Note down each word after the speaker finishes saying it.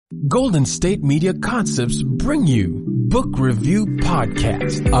Golden State Media Concepts bring you Book Review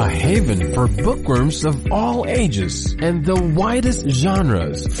Podcast, a haven for bookworms of all ages and the widest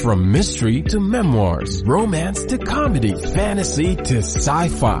genres, from mystery to memoirs, romance to comedy, fantasy to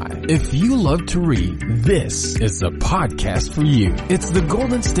sci-fi. If you love to read, this is the podcast for you. It's the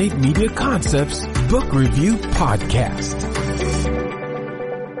Golden State Media Concepts Book Review Podcast.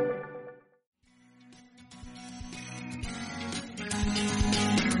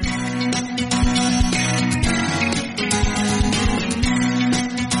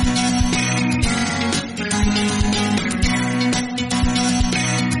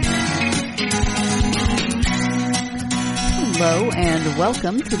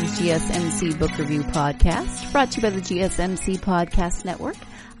 Welcome to the GSMC Book Review Podcast, brought to you by the GSMC Podcast Network.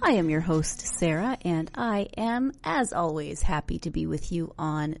 I am your host, Sarah, and I am, as always, happy to be with you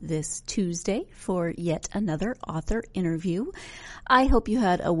on this Tuesday for yet another author interview. I hope you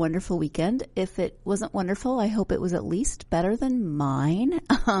had a wonderful weekend. If it wasn't wonderful, I hope it was at least better than mine.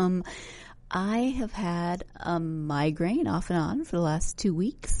 I have had a migraine off and on for the last 2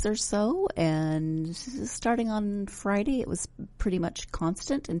 weeks or so, and starting on Friday, it was pretty much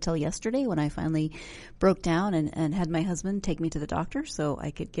constant until yesterday when I finally broke down and had my husband take me to the doctor so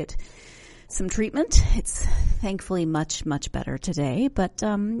I could get some treatment. It's thankfully much, much better today, but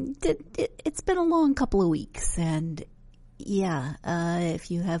it's been a long couple of weeks, and yeah, if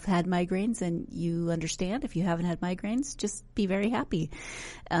you have had migraines and you understand, if you haven't had migraines, just be very happy.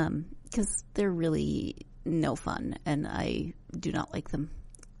 Because they're really no fun, and I do not like them,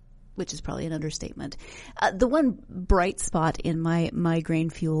 which is probably an understatement. The one bright spot in my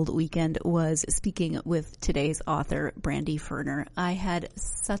migraine-fueled weekend was speaking with today's author, Brandy Ferner. I had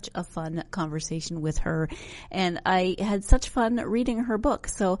such a fun conversation with her, and I had such fun reading her book,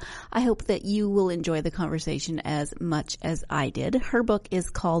 so I hope that you will enjoy the conversation as much as I did. Her book is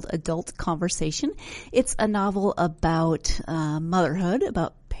called Adult Conversation. It's a novel about motherhood,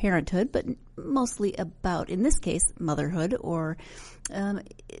 about parenthood, but mostly about, in this case, motherhood, or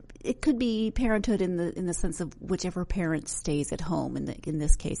it could be parenthood in the sense of whichever parent stays at home. In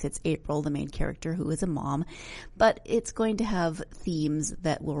this case, it's April, the main character, who is a mom, but it's going to have themes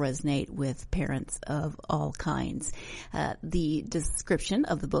that will resonate with parents of all kinds. The description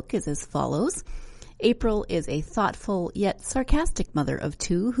of the book is as follows. April is a thoughtful yet sarcastic mother of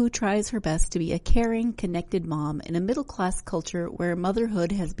two who tries her best to be a caring, connected mom in a middle-class culture where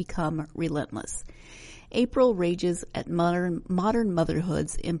motherhood has become relentless. April rages at modern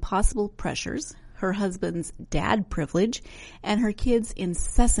motherhood's impossible pressures, her husband's dad privilege, and her kids'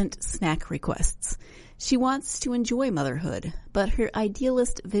 incessant snack requests. She wants to enjoy motherhood, but her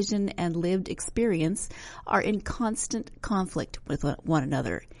idealist vision and lived experience are in constant conflict with one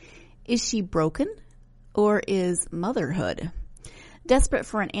another. Is she broken? Or is motherhood? Desperate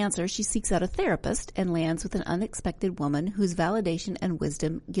for an answer, she seeks out a therapist and lands with an unexpected woman whose validation and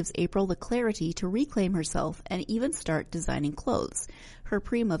wisdom gives April the clarity to reclaim herself and even start designing clothes, her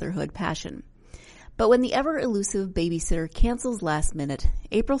pre-motherhood passion. But when the ever-elusive babysitter cancels last minute,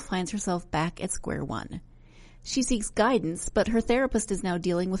 April finds herself back at square one. She seeks guidance, but her therapist is now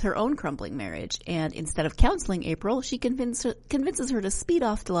dealing with her own crumbling marriage, and instead of counseling April, she convinces her to speed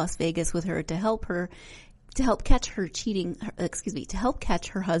off to Las Vegas with her to help catch her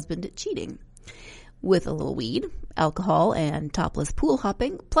husband cheating. With a little weed, alcohol, and topless pool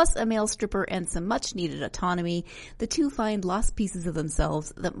hopping, plus a male stripper and some much-needed autonomy, the two find lost pieces of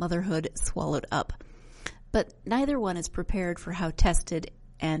themselves that motherhood swallowed up. But neither one is prepared for how tested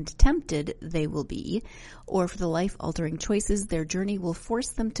and tempted they will be, or for the life-altering choices their journey will force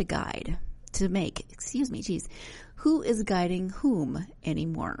them to make. Who is guiding whom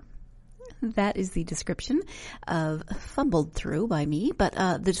anymore? That is the description fumbled through by me, but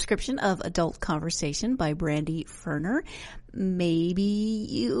the description of Adult Conversation by Brandy Ferner. Maybe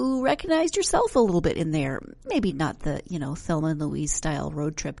you recognized yourself a little bit in there. Maybe not the, Thelma and Louise style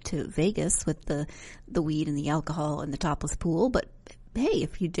road trip to Vegas with the weed and the alcohol and the topless pool, but hey,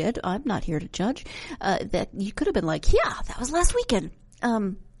 if you did, I'm not here to judge. That you could have been like, yeah, that was last weekend.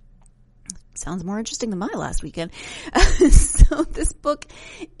 Sounds more interesting than my last weekend. So this book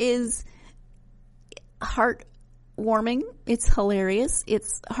is heartwarming. It's hilarious.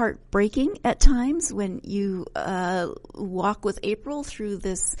 It's heartbreaking at times when you walk with April through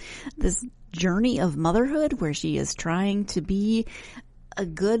this journey of motherhood where she is trying to be a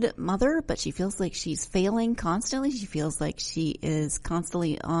good mother, but she feels like she's failing constantly. She feels like she is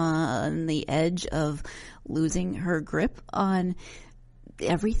constantly on the edge of losing her grip on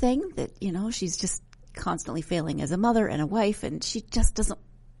everything, that, she's just constantly failing as a mother and a wife, and she just doesn't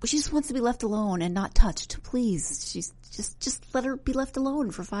she just wants to be left alone and not touched. Please, she's just let her be left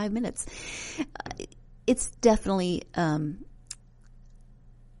alone for 5 minutes. It's definitely a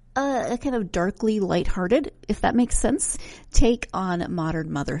kind of darkly lighthearted, if that makes sense, take on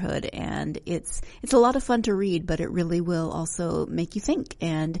modern motherhood. And it's a lot of fun to read, but it really will also make you think.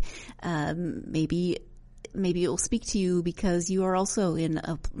 And maybe it will speak to you because you are also in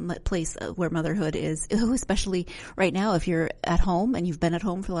a place where motherhood is, especially right now, if you're at home and you've been at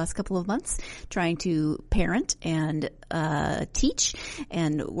home for the last couple of months trying to parent and teach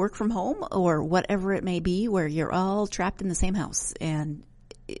and work from home or whatever it may be, where you're all trapped in the same house and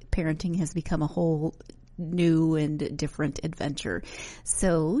parenting has become a whole new and different adventure.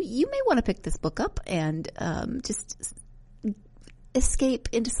 So you may want to pick this book up and just escape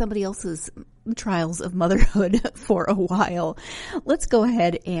into somebody else's trials of motherhood for a while. Let's go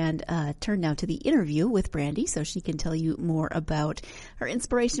ahead and turn now to the interview with Brandy so she can tell you more about her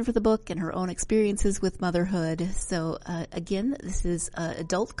inspiration for the book and her own experiences with motherhood. So again, this is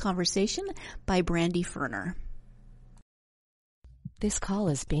Adult Conversation by Brandy Ferner. This call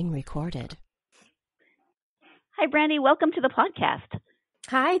is being recorded. Hi, Brandy. Welcome to the podcast.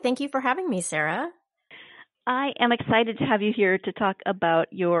 Hi, thank you for having me, Sarah. I am excited to have you here to talk about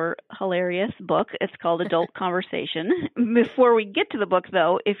your hilarious book. It's called Adult Conversation. Before we get to the book,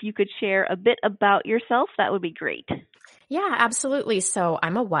 though, if you could share a bit about yourself, that would be great. Yeah, absolutely. So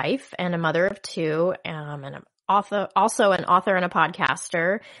I'm a wife and a mother of two, and I'm also an author and a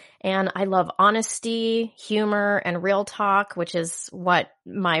podcaster. And I love honesty, humor, and real talk, which is what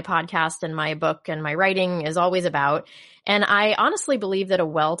my podcast and my book and my writing is always about. And I honestly believe that a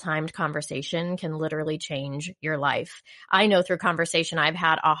well-timed conversation can literally change your life. I know through conversation I've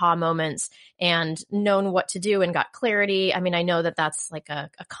had aha moments and known what to do and got clarity. I mean, I know that that's like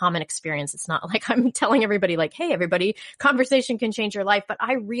a common experience. It's not like I'm telling everybody like, hey, everybody, conversation can change your life. But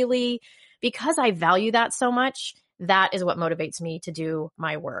I really, because I value that so much, that is what motivates me to do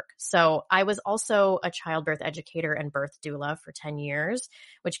my work. So I was also a childbirth educator and birth doula for 10 years,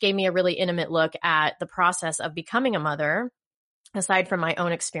 which gave me a really intimate look at the process of becoming a mother, aside from my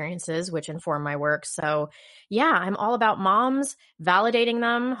own experiences, which inform my work. So yeah, I'm all about moms, validating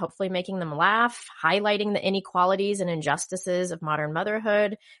them, hopefully making them laugh, highlighting the inequalities and injustices of modern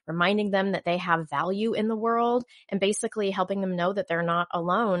motherhood, reminding them that they have value in the world, and basically helping them know that they're not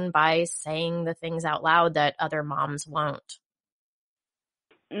alone by saying the things out loud that other moms won't.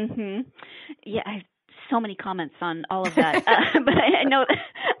 Mm-hmm. Yeah, I have so many comments on all of that, but I know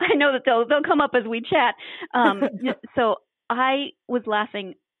that they'll come up as we chat. So I was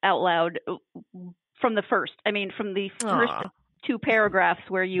laughing out loud from the first Aww. two paragraphs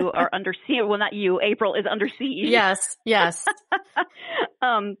where you are under siege. Well, not you, April is under siege. Yes.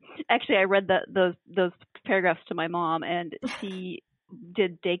 Actually, I read those paragraphs to my mom, and she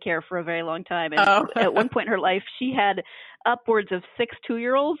did daycare for a very long time. And at one point in her life, she had upwards of 6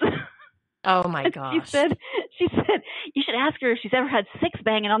 2-year-olds. Oh my gosh. She said, you should ask her if she's ever had 6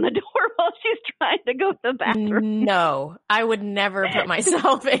 banging on the door while she's trying to go to the bathroom. No, I would never put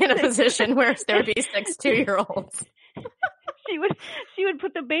myself in a position where there would be 6 2-year-olds. She would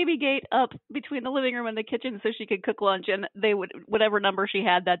put the baby gate up between the living room and the kitchen so she could cook lunch, and they would, whatever number she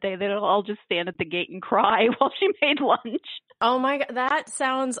had that day, they'd all just stand at the gate and cry while she made lunch. Oh my God, that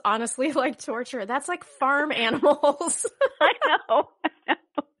sounds honestly like torture. That's like farm animals. I know.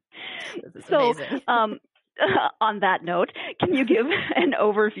 This is amazing. On that note, can you give an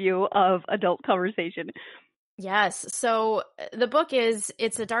overview of Adult Conversation? Yes. So the book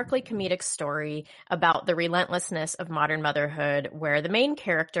it's a darkly comedic story about the relentlessness of modern motherhood, where the main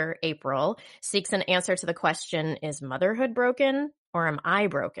character, April, seeks an answer to the question, is motherhood broken or am I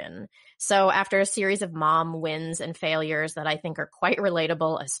broken? So after a series of mom wins and failures that I think are quite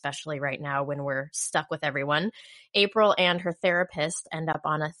relatable, especially right now when we're stuck with everyone, April and her therapist end up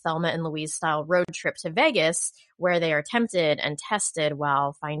on a Thelma and Louise style road trip to Vegas, where they are tempted and tested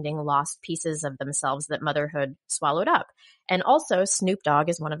while finding lost pieces of themselves that motherhood swallowed up. And also Snoop Dogg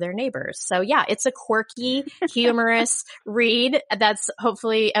is one of their neighbors. So yeah, it's a quirky, humorous read that's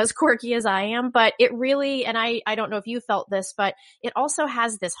hopefully as quirky as I am, but it really, and I don't know if you felt this, but it also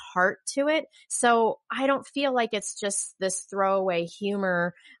has this heart to it. So I don't feel like it's just this throwaway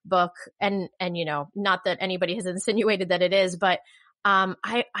humor book. And you know, not that anybody has insinuated that it is, but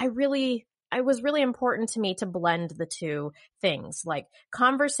it was really important to me to blend the two things, like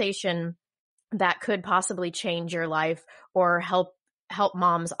conversation that could possibly change your life or help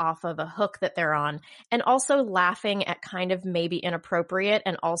moms off of a hook that they're on, and also laughing at kind of maybe inappropriate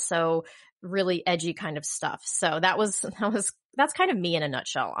and also really edgy kind of stuff. So that's kind of me in a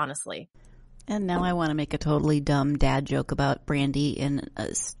nutshell, honestly. And now I want to make a totally dumb dad joke about Brandy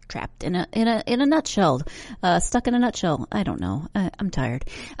trapped in a nutshell, stuck in a nutshell. I don't know. I'm tired.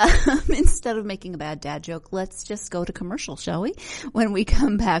 Instead of making a bad dad joke, let's just go to commercial, shall we? When we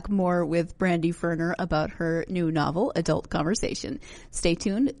come back, more with Brandy Ferner about her new novel, Adult Conversation. Stay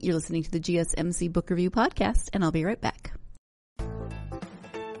tuned. You're listening to the GSMC Book Review Podcast, and I'll be right back.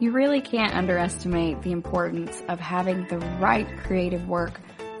 You really can't underestimate the importance of having the right creative work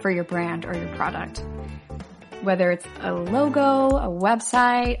for your brand or your product. Whether it's a logo, a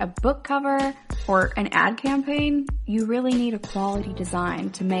website, a book cover, or an ad campaign, you really need a quality design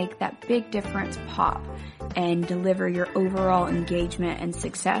to make that big difference pop and deliver your overall engagement and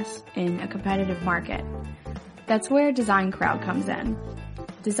success in a competitive market. That's where Design Crowd comes in.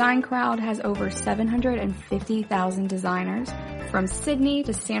 Design Crowd has over 750,000 designers from Sydney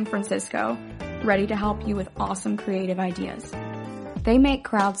to San Francisco ready to help you with awesome creative ideas. They make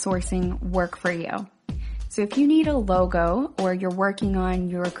crowdsourcing work for you. So if you need a logo or you're working on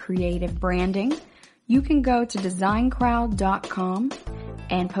your creative branding, you can go to designcrowd.com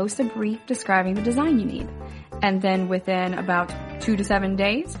and post a brief describing the design you need. And then within about 2 to 7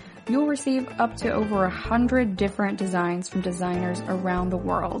 days, you'll receive up to over 100 different designs from designers around the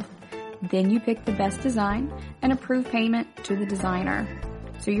world. Then you pick the best design and approve payment to the designer.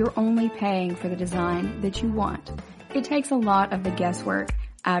 So you're only paying for the design that you want. It takes a lot of the guesswork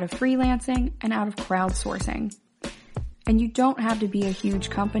out of freelancing and out of crowdsourcing. And you don't have to be a huge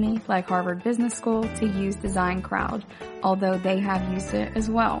company like Harvard Business School to use Design Crowd, although they have used it as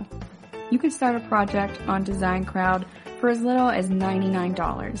well. You can start a project on Design Crowd for as little as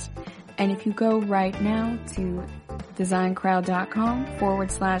 $99. And if you go right now to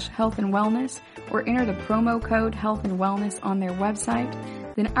designcrowd.com/health and wellness or enter the promo code health and wellness on their website,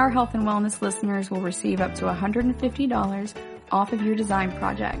 then our health and wellness listeners will receive up to $150 off of your design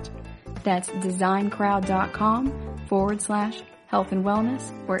project. That's designcrowd.com/health and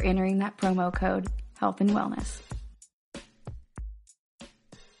wellness or entering that promo code health and wellness.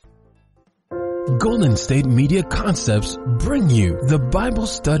 Golden State Media Concepts bring you the Bible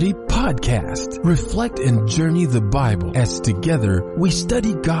Study Podcast. Reflect and journey the Bible as together we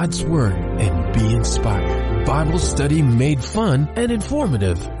study God's Word and be inspired. Bible study made fun and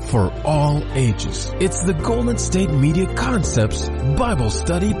informative for all ages. It's the Golden State Media Concepts Bible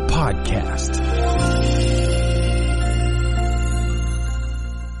Study Podcast.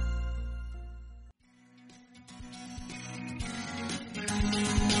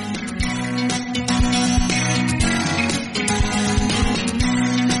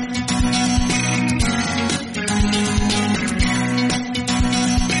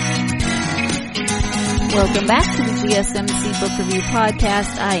 Welcome back to the GSMC Book Review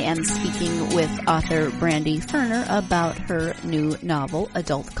Podcast. I am speaking with author Brandy Ferner about her new novel,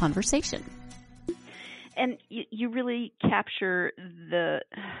 Adult Conversation. And you really capture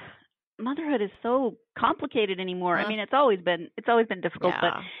motherhood is so complicated anymore. I mean, it's always been difficult,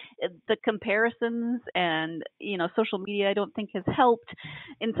 but the comparisons and, social media, I don't think has helped.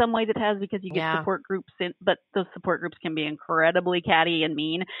 In some ways it has because you get support groups but those support groups can be incredibly catty and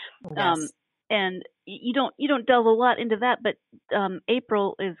mean. Yes. And you don't delve a lot into that, but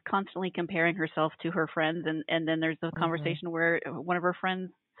April is constantly comparing herself to her friends, and then there's a conversation where one of her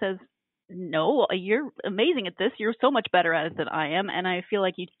friends says, "No, you're amazing at this. You're so much better at it than I am." And I feel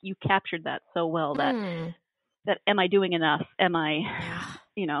like you captured that so well. That am I doing enough? Am I,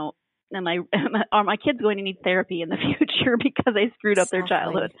 are my kids going to need therapy in the future because I screwed up their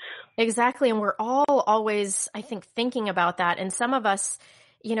childhood? Exactly, and we're all always, I think, thinking about that, and some of us,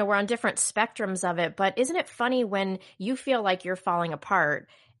 we're on different spectrums of it, but isn't it funny when you feel like you're falling apart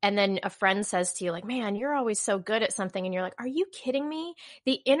and then a friend says to you like, "Man, you're always so good at something." And you're like, "Are you kidding me?"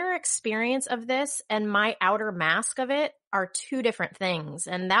 The inner experience of this and my outer mask of it are two different things.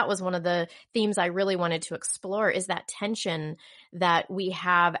 And that was one of the themes I really wanted to explore, is that tension that we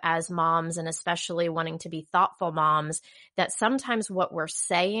have as moms, and especially wanting to be thoughtful moms, that sometimes what we're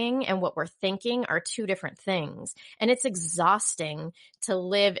saying and what we're thinking are two different things. And it's exhausting to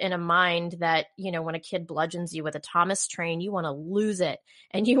live in a mind that, when a kid bludgeons you with a Thomas train, you want to lose it.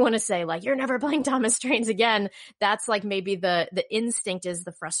 And you want to say like, "You're never playing Thomas trains again." That's like maybe the instinct is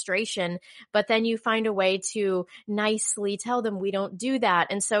the frustration, but then you find a way to nicely tell them we don't do that.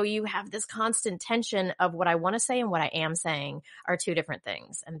 And so you have this constant tension of what I want to say and what I am saying are two different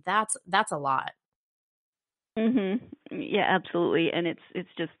things. And that's a lot. Yeah, absolutely. And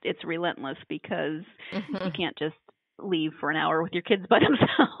it's relentless because you can't just leave for an hour with your kids by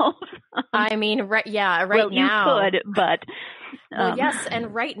themselves. I mean, right now. You could, but well, yes,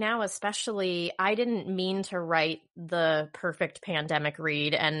 and right now especially, I didn't mean to write the perfect pandemic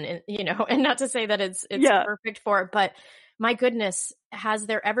read, and and not to say that it's perfect for it, but my goodness, has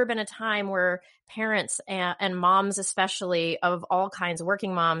there ever been a time where parents and moms, especially of all kinds,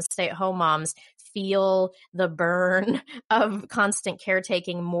 working moms, stay-at-home moms, feel the burn of constant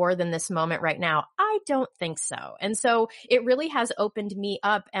caretaking more than this moment right now? I don't think so. And so it really has opened me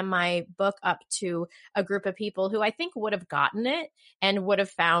up and my book up to a group of people who I think would have gotten it and would have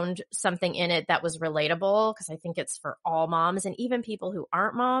found something in it that was relatable, because I think it's for all moms and even people who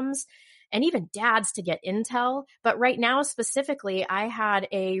aren't moms and even dads to get intel. But right now specifically, I had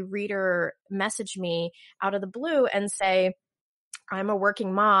a reader message me out of the blue and say, I'm a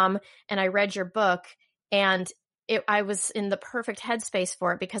working mom and I read your book, and I was in the perfect headspace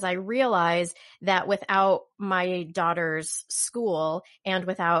for it, because I realized that without my daughter's school and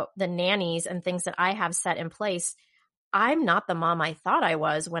without the nannies and things that I have set in place, I'm not the mom I thought I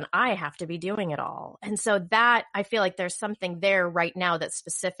was when I have to be doing it all. And so that, I feel like there's something there right now that's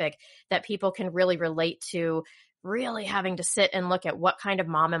specific that people can really relate to, really having to sit and look at what kind of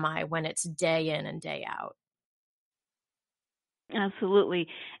mom am I when it's day in and day out. Absolutely.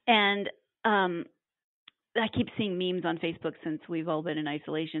 And I keep seeing memes on Facebook since we've all been in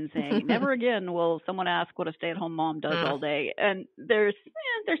isolation saying, never again will someone ask what a stay-at-home mom does all day. And there's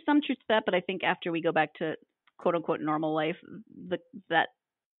some truth to that, but I think after we go back to quote unquote normal life,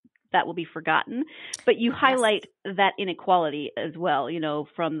 that will be forgotten. But you highlight that inequality as well,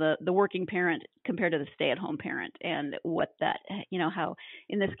 from the working parent compared to the stay-at-home parent, and what that, how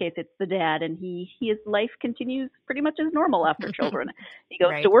in this case it's the dad, and his life continues pretty much as normal after children. He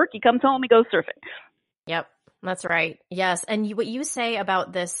goes to work, he comes home, he goes surfing. Yep, that's right. Yes, and what you say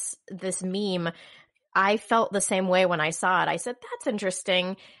about this meme, I felt the same way when I saw it. I said, that's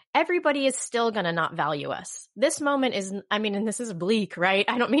interesting. Everybody is still going to not value us. This moment is, and this is bleak, right?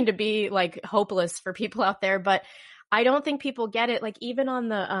 I don't mean to be like hopeless for people out there, but I don't think people get it. Like even on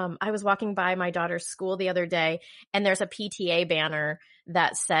the, I was walking by my daughter's school the other day, and there's a PTA banner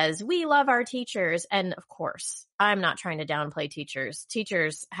that says, we love our teachers. And of course, I'm not trying to downplay teachers.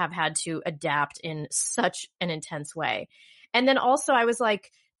 Teachers have had to adapt in such an intense way. And then also I was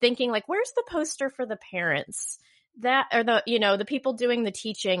like thinking, like, where's the poster for the parents that are the people doing the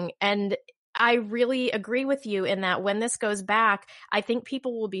teaching? And I really agree with you in that when this goes back, I think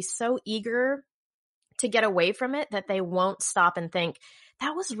people will be so eager to get away from it that they won't stop and think,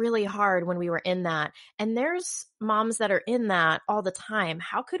 that was really hard when we were in that. And there's moms that are in that all the time.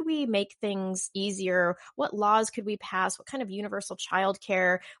 How could we make things easier? What laws could we pass? What kind of universal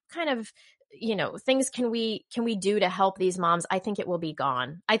childcare? What kind of things can we do to help these moms? I think it will be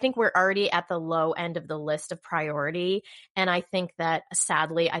gone. I think we're already at the low end of the list of priority. And I think that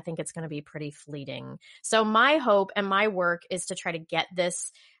sadly, I think it's going to be pretty fleeting. So my hope and my work is to try to get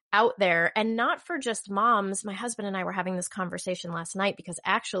this out there, and not for just moms. My husband and I were having this conversation last night, because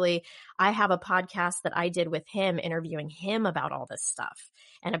actually I have a podcast that I did with him, interviewing him about all this stuff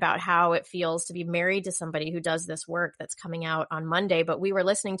and about how it feels to be married to somebody who does this work, that's coming out on Monday. But we were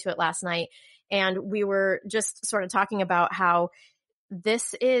listening to it last night, and we were just sort of talking about how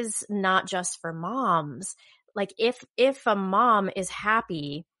this is not just for moms. Like if a mom is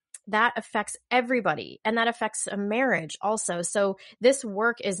happy, that affects everybody, and that affects a marriage also. So this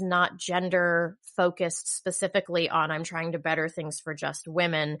work is not gender focused specifically on, I'm trying to better things for just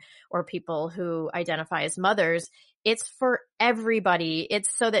women or people who identify as mothers. It's for everybody.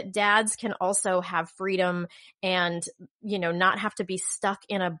 It's so that dads can also have freedom and, not have to be stuck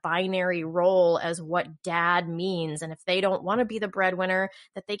in a binary role as what dad means. And if they don't want to be the breadwinner,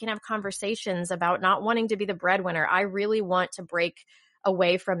 that they can have conversations about not wanting to be the breadwinner. I really want to break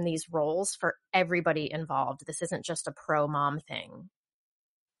away from these roles for everybody involved. This isn't just a pro-mom thing.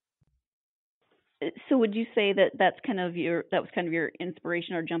 So would you say that that was kind of your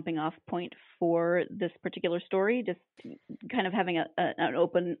inspiration or jumping off point for this particular story? Just kind of having an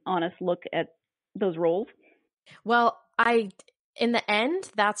open, honest look at those roles? Well, in the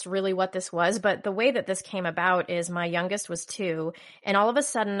end, that's really what this was. But the way that this came about is my youngest was 2, and all of a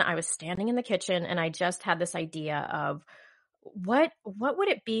sudden I was standing in the kitchen, and I just had this idea of, what would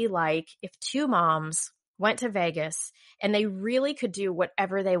it be like if 2 moms went to Vegas and they really could do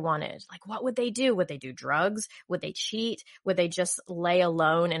whatever they wanted? Like, what would they do? Would they do drugs? Would they cheat? Would they just lay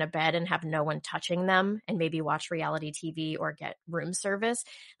alone in a bed and have no one touching them and maybe watch reality TV or get room service?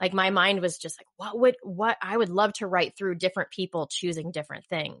 Like, my mind was just like, what I would love to write through different people choosing different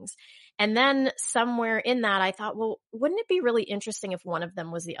things. And then somewhere in that, I thought, well, wouldn't it be really interesting if one of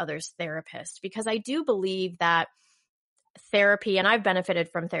them was the other's therapist? Because I do believe that therapy, and I've benefited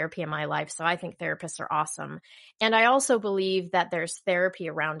from therapy in my life, so I think therapists are awesome. And I also believe that there's therapy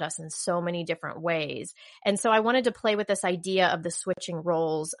around us in so many different ways. And so I wanted to play with this idea of the switching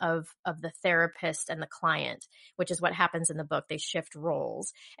roles of the therapist and the client, which is what happens in the book. They shift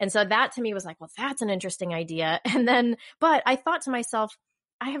roles. And so that to me was like, well, that's an interesting idea. And then, but I thought to myself,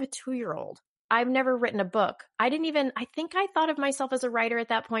 I have a 2-year-old. I've never written a book. I think I thought of myself as a writer at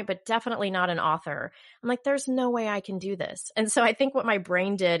that point, but definitely not an author. I'm like, there's no way I can do this. And so I think what my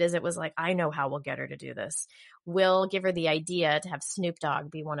brain did is it was like, I know how we'll get her to do this. We'll give her the idea to have Snoop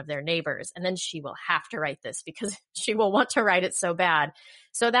Dogg be one of their neighbors. And then she will have to write this because she will want to write it so bad.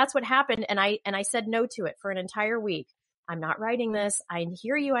 So that's what happened. And I said no to it for an entire week. I'm not writing this. I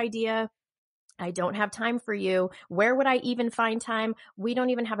hear you, idea. I don't have time for you. Where would I even find time? We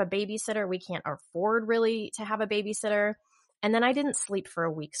don't even have a babysitter. We can't afford really to have a babysitter. And then I didn't sleep for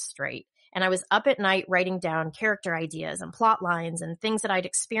a week straight. And I was up at night writing down character ideas and plot lines and things that I'd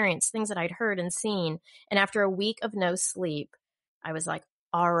experienced, things that I'd heard and seen. And after a week of no sleep, I was like,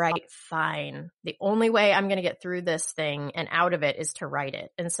 all right, fine. The only way I'm going to get through this thing and out of it is to write it.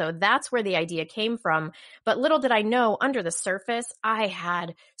 And so that's where the idea came from. But little did I know, under the surface, I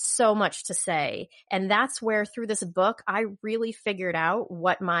had so much to say. And that's where through this book, I really figured out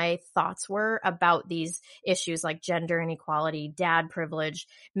what my thoughts were about these issues like gender inequality, dad privilege,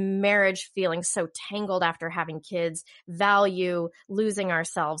 marriage feeling so tangled after having kids, value, losing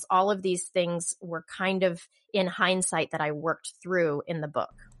ourselves. All of these things were kind of in hindsight that I worked through in the book.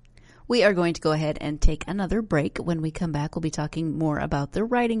 We are going to go ahead and take another break. When we come back, we'll be talking more about the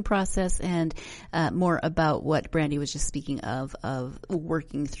writing process and more about what Brandy was just speaking of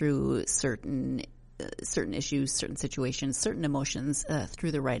working through certain issues, certain situations, certain emotions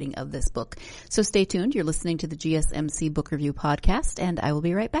through the writing of this book. So stay tuned. You're listening to the GSMC Book Review Podcast, and I will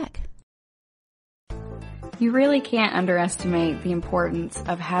be right back. You really can't underestimate the importance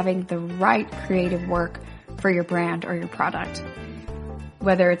of having the right creative work for your brand or your product.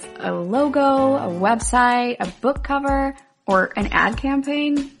 Whether it's a logo, a website, a book cover, or an ad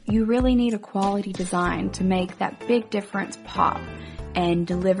campaign, you really need a quality design to make that big difference pop and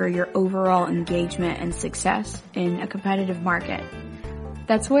deliver your overall engagement and success in a competitive market.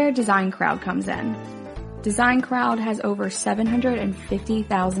 That's where Design Crowd comes in. Design Crowd has over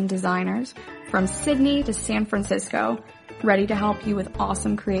 750,000 designers from Sydney to San Francisco ready to help you with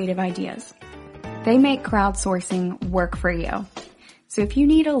awesome creative ideas. They make crowdsourcing work for you. So if you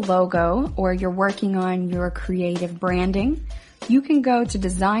need a logo or you're working on your creative branding, you can go to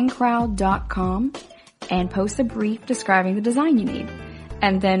designcrowd.com and post a brief describing the design you need.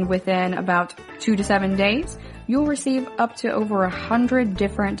 And then within about 2 to 7 days, you'll receive up to over 100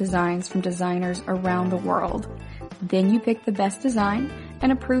 different designs from designers around the world. Then you pick the best design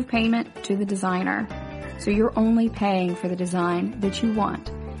and approve payment to the designer. So you're only paying for the design that you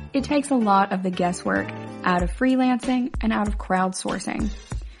want. It takes a lot of the guesswork out of freelancing and out of crowdsourcing.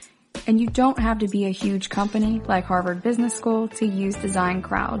 And you don't have to be a huge company like Harvard Business School to use Design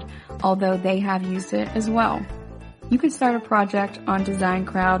Crowd, although they have used it as well. You can start a project on Design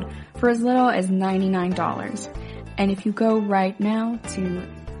Crowd for as little as $99. And if you go right now to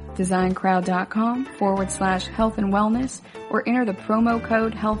designcrowd.com/health and wellness or enter the promo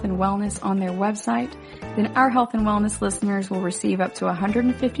code health and wellness on their website, then our health and wellness listeners will receive up to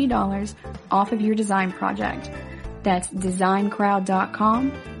 $150 off of your design project. That's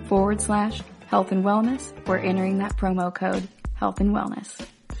designcrowd.com/health and wellness or entering that promo code health and wellness.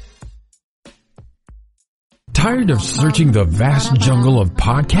 Tired of searching the vast jungle of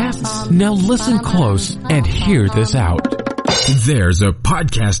podcasts? Now listen close and hear this out. There's a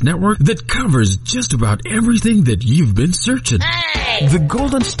podcast network that covers just about everything that you've been searching. Hey! The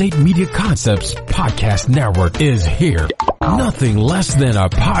Golden State Media Concepts Podcast Network is here. Nothing less than a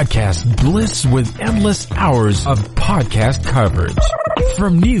podcast bliss with endless hours of podcast coverage.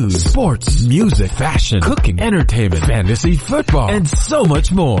 From news, sports, music, fashion, cooking, entertainment, fantasy, football, and so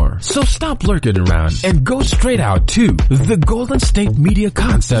much more. So stop lurking around and go straight out to the Golden State Media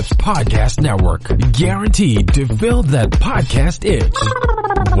Concepts Podcast Network. Guaranteed to fill that podcast itch.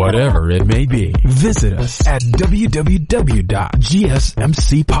 Whatever it may be. Visit us at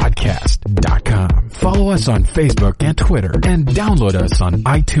www.gsmcpodcast.com. Follow us on Facebook and Twitter and download us on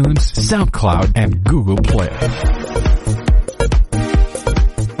iTunes, SoundCloud, and Google Play.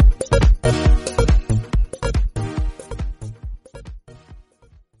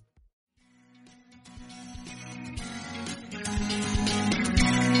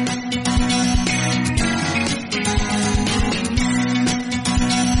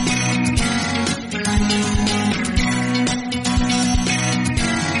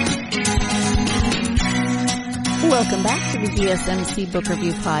 Welcome back to the GSMC Book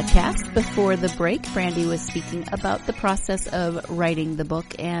Review Podcast. Before the break, Brandy was speaking about the process of writing the book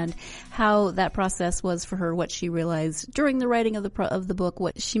and how that process was for her, what she realized during the writing of the book,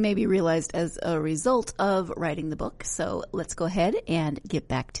 what she maybe realized as a result of writing the book. So let's go ahead and get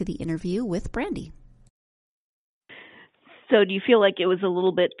back to the interview with Brandy. So do you feel like it was a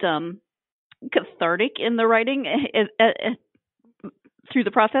little bit cathartic in the writing through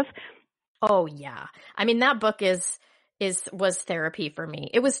the process? Oh yeah. I mean, that book was therapy for me.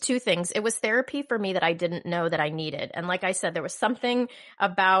 It was two things. It was therapy for me that I didn't know that I needed. And like I said, there was something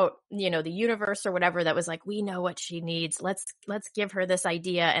about, the universe or whatever that was like, we know what she needs. Let's give her this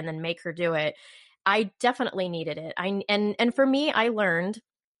idea and then make her do it. I definitely needed it. And for me, I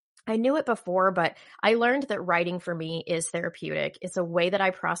knew it before, but I learned that writing for me is therapeutic. It's a way that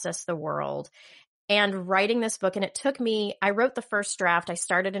I process the world. And writing this book, and it took me, I wrote the first draft. I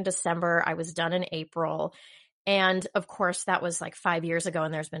started in December. I was done in April. And of course, that was like 5 years ago,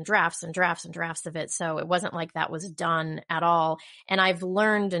 and there's been drafts and drafts and drafts of it. So it wasn't like that was done at all. And I've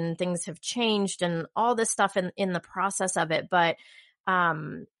learned and things have changed and all this stuff in the process of it. But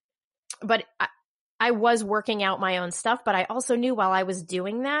I was working out my own stuff, but I also knew while I was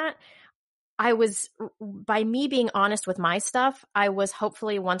doing that, by me being honest with my stuff, I was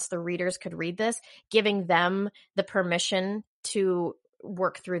hopefully, once the readers could read this, giving them the permission to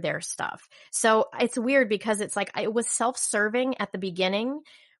work through their stuff. So it's weird because it's like it was self-serving at the beginning,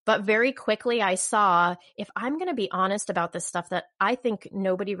 but very quickly I saw, if I'm going to be honest about this stuff that I think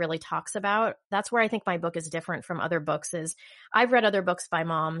nobody really talks about, that's where I think my book is different from other books. Is I've read other books by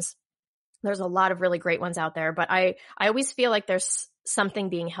moms. There's a lot of really great ones out there, but I always feel like there's something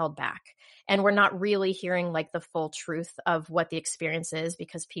being held back. And we're not really hearing like the full truth of what the experience is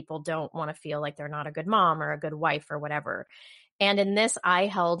because people don't want to feel like they're not a good mom or a good wife or whatever. And in this, I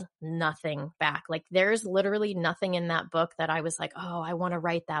held nothing back. Like there's literally nothing in that book that I was like, oh, I want to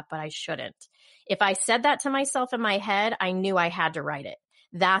write that, but I shouldn't. If I said that to myself in my head, I knew I had to write it.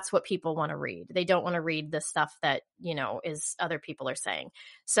 That's what people want to read. They don't want to read the stuff that, is other people are saying.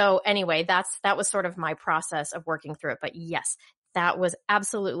 So anyway, that was sort of my process of working through it. But yes, that was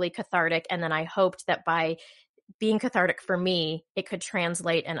absolutely cathartic. And then I hoped that by being cathartic for me, it could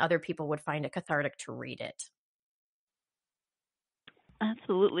translate and other people would find it cathartic to read it.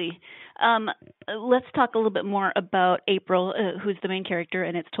 Absolutely. Let's talk a little bit more about April, who's the main character,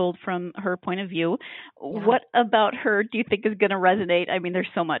 and it's told from her point of view. Yeah. What about her do you think is going to resonate? I mean,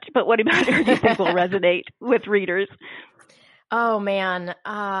 there's so much, but what about her do you think will resonate with readers? Oh, man.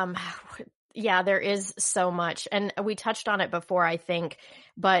 Yeah, there is so much. And we touched on it before, I think.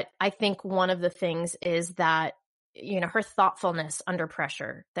 But I think one of the things is that, her thoughtfulness under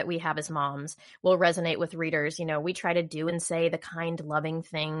pressure that we have as moms will resonate with readers. We try to do and say the kind, loving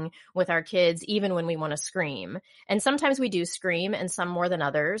thing with our kids, even when we want to scream. And sometimes we do scream, and some more than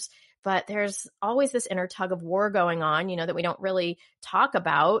others. But there's always this inner tug of war going on, that we don't really talk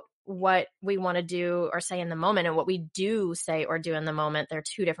about what we want to do or say in the moment, and what we do say or do in the moment. They're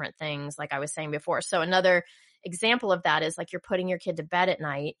two different things, like I was saying before. So another example of that is like you're putting your kid to bed at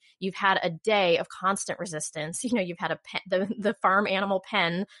night. You've had a day of constant resistance. You've had the farm animal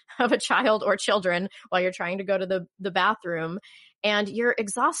pen of a child or children while you're trying to go to the bathroom, and you're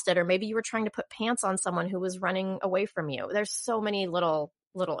exhausted. Or maybe you were trying to put pants on someone who was running away from you. There's so many little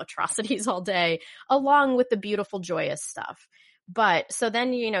atrocities all day, along with the beautiful, joyous stuff. But so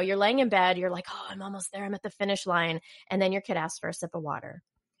then, you're laying in bed, you're like, oh, I'm almost there. I'm at the finish line. And then your kid asks for a sip of water.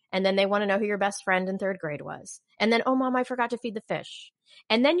 And then they want to know who your best friend in third grade was. And then, oh, Mom, I forgot to feed the fish.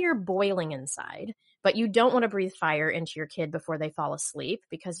 And then you're boiling inside, but you don't want to breathe fire into your kid before they fall asleep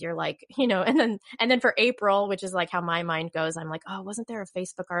because you're like, and then for April, which is like how my mind goes, I'm like, oh, wasn't there a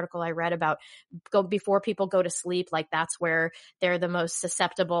Facebook article I read about before people go to sleep? Like that's where they're the most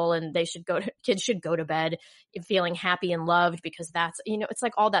susceptible, and kids should go to bed feeling happy and loved, because that's, it's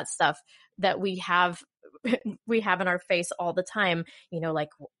like all that stuff that we have in our face all the time,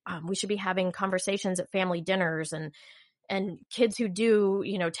 we should be having conversations at family dinners, and kids who do,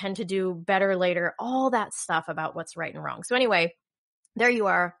 tend to do better later, all that stuff about what's right and wrong. So anyway, there you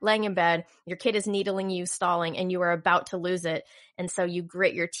are laying in bed, your kid is needling you, stalling, and you are about to lose it. And so you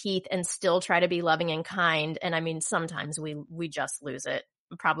grit your teeth and still try to be loving and kind. And I mean, sometimes we just lose it,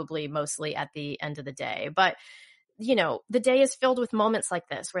 probably mostly at the end of the day. But the day is filled with moments like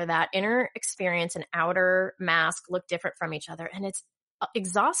this, where that inner experience and outer mask look different from each other. And it's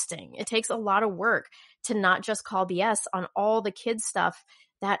exhausting. It takes a lot of work to not just call BS on all the kids stuff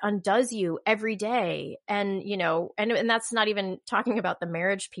that undoes you every day. And, and that's not even talking about the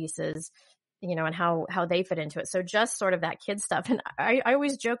marriage pieces, and how they fit into it. So just sort of that kid stuff. And I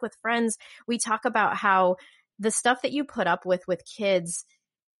always joke with friends, we talk about how the stuff that you put up with kids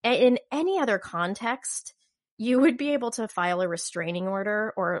in any other context, you would be able to file a restraining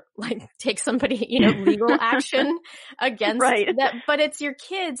order or like take somebody, legal action against that. But it's your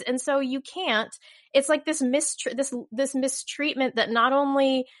kids. And so you can't. It's like this mistreatment that not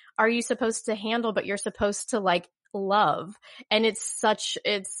only are you supposed to handle, but you're supposed to like love. And it's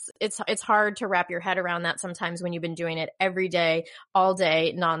hard to wrap your head around that sometimes when you've been doing it every day, all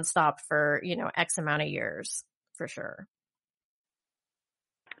day, nonstop for, X amount of years, for sure.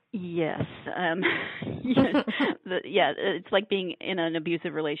 Yes. It's like being in an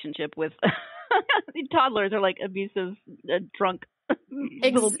abusive relationship with toddlers are like abusive, drunk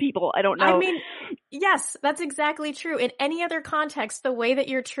little people. I don't know. I mean, yes, that's exactly true. In any other context, the way that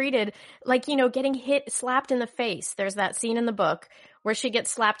you're treated, like, getting slapped in the face. There's that scene in the book where she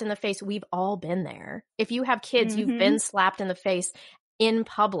gets slapped in the face. We've all been there. If you have kids, you've been slapped in the face in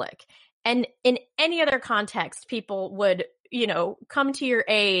public. And in any other context, people would, come to your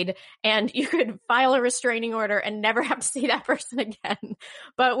aid and you could file a restraining order and never have to see that person again.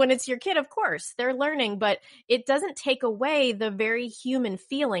 But when it's your kid, of course, they're learning, but it doesn't take away the very human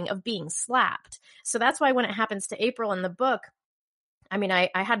feeling of being slapped. So that's why when it happens to April in the book, I mean, I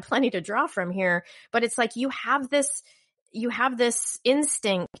had plenty to draw from here, but it's like you have this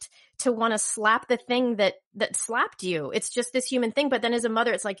instinct to want to slap the thing that slapped you. It's just this human thing. But then as a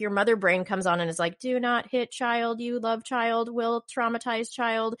mother, it's like your mother brain comes on and is like, do not hit child. You love child, will traumatize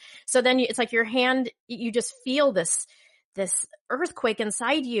child. So then it's like your hand, you just feel this earthquake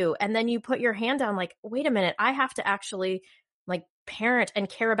inside you. And then you put your hand down like, wait a minute, I have to actually like parent and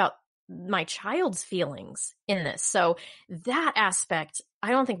care about my child's feelings in this. So that aspect,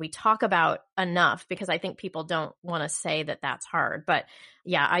 I don't think we talk about enough because I think people don't want to say that that's hard. But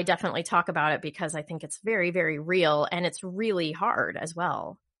yeah, I definitely talk about it because I think it's very, very real and it's really hard as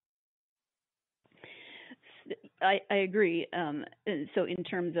well. I agree. So in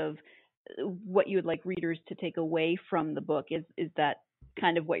terms of what you would like readers to take away from the book, is that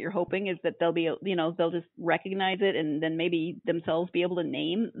kind of what you're hoping, is that they'll be, they'll just recognize it and then maybe themselves be able to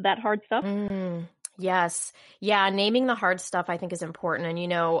name that hard stuff? Yes. Yeah. Naming the hard stuff I think is important.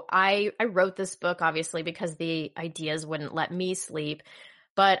 And, I wrote this book obviously because the ideas wouldn't let me sleep,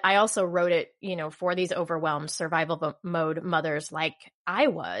 but I also wrote it, for these overwhelmed survival mode mothers like I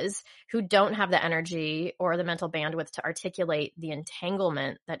was, who don't have the energy or the mental bandwidth to articulate the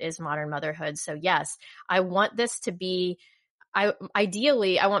entanglement that is modern motherhood. So yes, I want this to be,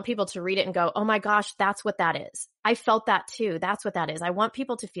 ideally, I want people to read it and go, oh my gosh, that's what that is. I felt that too. That's what that is. I want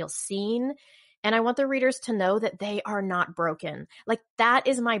people to feel seen. And I want the readers to know that they are not broken. Like that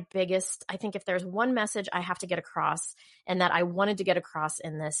is my biggest, I think if there's one message I have to get across and that I wanted to get across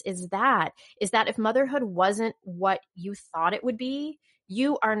in this is that if motherhood wasn't what you thought it would be,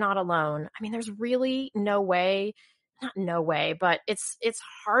 you are not alone. I mean, there's really not no way, but it's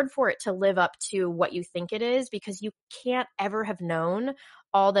hard for it to live up to what you think it is because you can't ever have known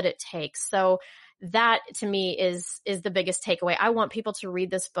all that it takes. So that to me is the biggest takeaway. I want people to read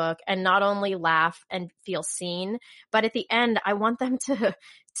this book and not only laugh and feel seen, but at the end, I want them to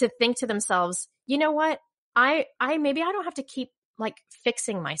think to themselves, you know what? Maybe I don't have to keep like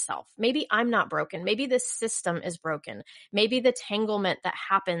fixing myself. Maybe I'm not broken. Maybe this system is broken. Maybe the tanglement that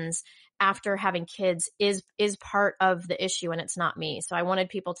happens after having kids is part of the issue and it's not me. So I wanted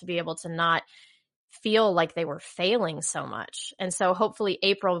people to be able to not feel like they were failing so much. And so hopefully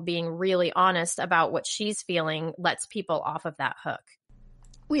April being really honest about what she's feeling lets people off of that hook.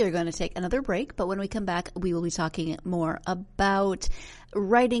 We are going to take another break, but when we come back, we will be talking more about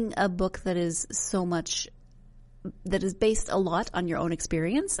writing a book that is based a lot on your own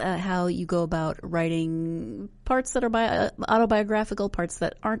experience, how you go about writing parts that are autobiographical, parts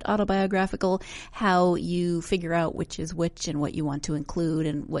that aren't autobiographical, how you figure out which is which and what you want to include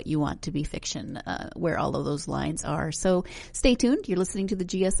and what you want to be fiction, where all of those lines are. So stay tuned. You're listening to the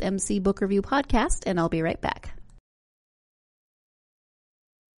GSMC Book Review Podcast, and I'll be right back.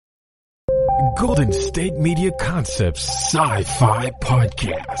 Golden State Media Concepts Sci-Fi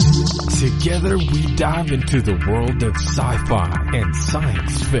Podcast. Together we dive into the world of sci-fi and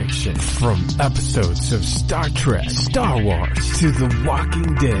science fiction. From episodes of Star Trek, Star Wars, to The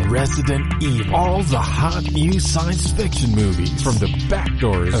Walking Dead, Resident Evil, all the hot new science fiction movies from the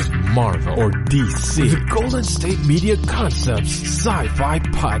backdoors of Marvel or DC. The Golden State Media Concepts Sci-Fi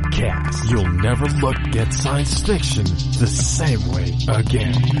Podcast. You'll never look at science fiction the same way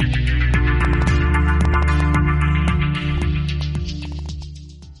again.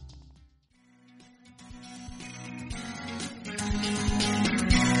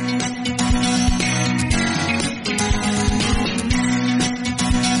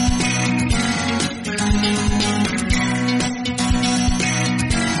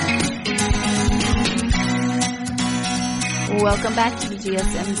 Welcome back to the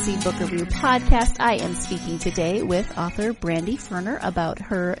GSMC Book Review Podcast. I am speaking today with author Brandy Ferner about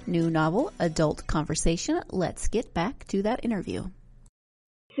her new novel, Adult Conversation. Let's get back to that interview.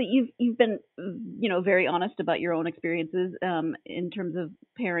 So you've been, very honest about your own experiences in terms of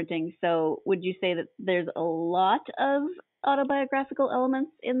parenting. So would you say that there's a lot of autobiographical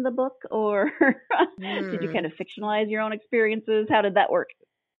elements in the book, or did you kind of fictionalize your own experiences? How did that work?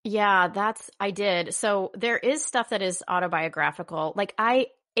 Yeah, I did. So there is stuff that is autobiographical.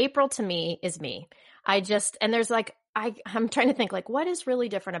 April to me is me. And there's I'm trying to think what is really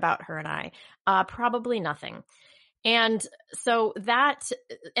different about her and I? Probably nothing. And so that,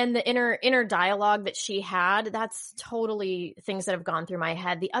 and the inner dialogue that she had, that's totally things that have gone through my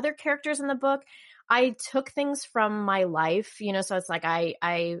head. The other characters in the book, I took things from my life, so it's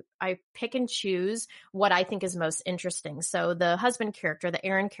I pick and choose what I think is most interesting. So the husband character, the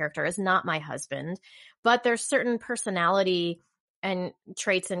Aaron character, is not my husband, but there's certain personality and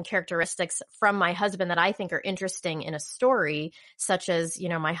traits and characteristics from my husband that I think are interesting in a story, such as,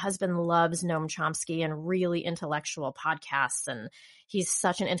 my husband loves Noam Chomsky and really intellectual podcasts, and he's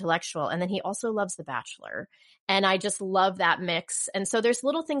such an intellectual. And then he also loves The Bachelor. And I just love that mix. And so there's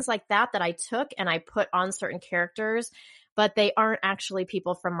little things like that I took and I put on certain characters, but they aren't actually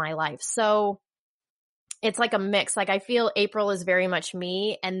people from my life. So it's like a mix. I feel April is very much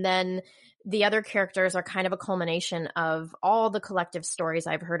me. And then the other characters are kind of a culmination of all the collective stories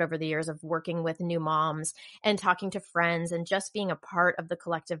I've heard over the years of working with new moms and talking to friends and just being a part of the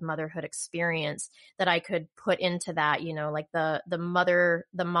collective motherhood experience that I could put into that, the mother,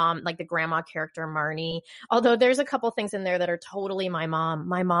 the mom, the grandma character, Marnie. Although there's a couple things in there that are totally my mom.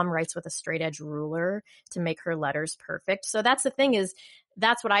 My mom writes with a straight edge ruler to make her letters perfect. So that's the thing is,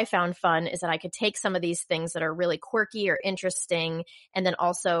 that's what I found fun, is that I could take some of these things that are really quirky or interesting and then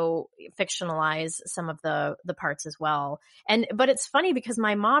also fictionalize some of the parts as well. But it's funny because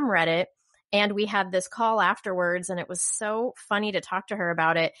my mom read it and we had this call afterwards and it was so funny to talk to her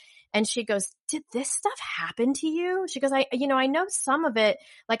about it. And she goes, "Did this stuff happen to you?" She goes, I know some of it,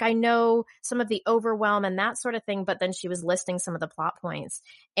 I know some of the overwhelm and that sort of thing, but then she was listing some of the plot points.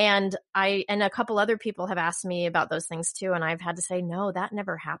 And a couple other people have asked me about those things too. And I've had to say, no, that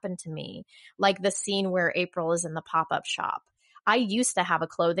never happened to me. Like the scene where April is in the pop-up shop. I used to have a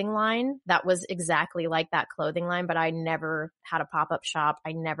clothing line that was exactly like that clothing line, but I never had a pop-up shop.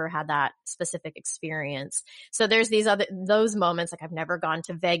 I never had that specific experience. So there's those moments, I've never gone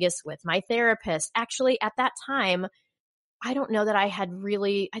to Vegas with my therapist. Actually, at that time, I don't know that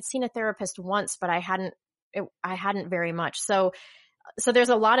I'd seen a therapist once, but I hadn't very much. So there's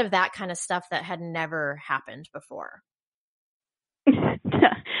a lot of that kind of stuff that had never happened before.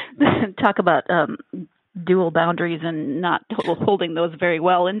 Talk about dual boundaries and not holding those very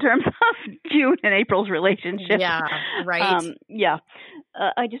well in terms of June and April's relationship. Yeah, right.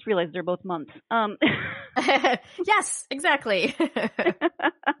 I just realized they're both months. Yes, exactly.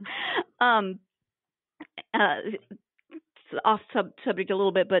 Off subject a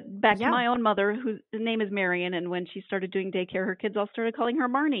little bit, but back to my own mother, whose name is Marion, and when she started doing daycare, her kids all started calling her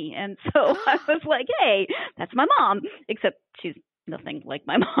Marnie, and so I was like, "Hey, that's my mom," except she's nothing like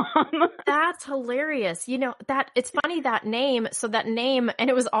my mom. That's hilarious. That it's funny, that name. So that name, and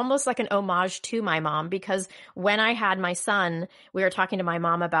it was almost like an homage to my mom, because when I had my son, we were talking to my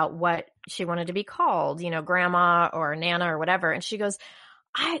mom about what she wanted to be called, grandma or Nana or whatever. And she goes,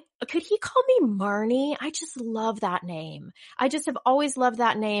 could he call me Marnie? I just love that name. I just have always loved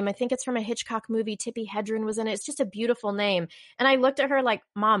that name. I think it's from a Hitchcock movie. Tippi Hedren was in it. It's just a beautiful name. And I looked at her like,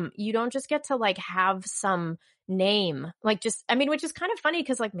 Mom, you don't just get to have some name, which is kind of funny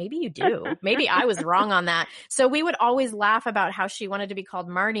because maybe you do. Maybe I was wrong on that. So we would always laugh about how she wanted to be called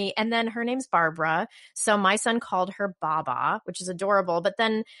Marnie, and then her name's Barbara. So my son called her Baba, which is adorable. But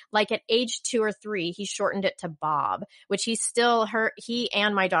then at age 2 or 3, he shortened it to Bob, which he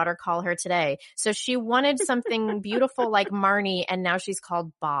and my daughter call her today. So she wanted something beautiful like Marnie, and now she's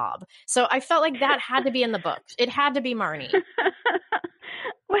called Bob. So I felt like that had to be in the book. It had to be Marnie.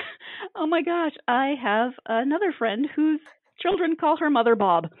 Oh my gosh, I have another friend whose children call her Mother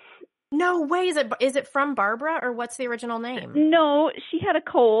Bob. No way. Is it from Barbara, or what's the original name? No, she had a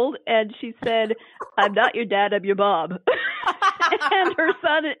cold and she said, "I'm not your dad, I'm your Bob." And her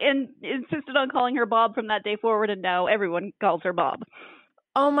son insisted on calling her Bob from that day forward, and now everyone calls her Bob.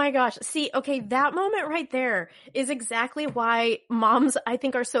 Oh my gosh. See, okay, that moment right there is exactly why moms, I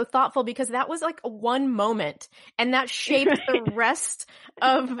think, are so thoughtful, because that was one moment, and that shaped the rest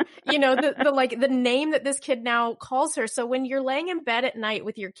of, the name that this kid now calls her. So when you're laying in bed at night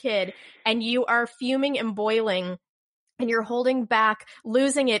with your kid and you are fuming and boiling and you're holding back,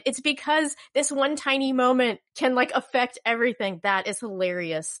 losing it, it's because this one tiny moment can like affect everything. That is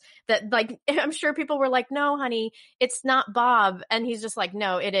hilarious. That like, I'm sure people were like, no, honey, it's not Bob. And he's just like,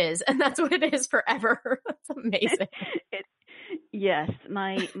 no, it is. And that's what it is forever. That's amazing. Yes.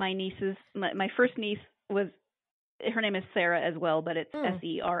 My first niece her name is Sarah as well, but it's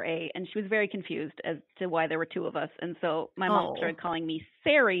Sera, and she was very confused as to why there were two of us. And so my mom started calling me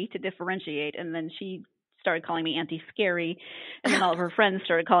Sari to differentiate, and then she started calling me Auntie Scary, and then all of her friends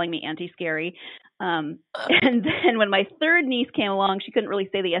started calling me Auntie Scary. And then when my third niece came along, she couldn't really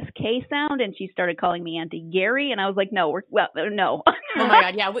say the SK sound, and she started calling me Auntie Gary, and I was like, no. Oh my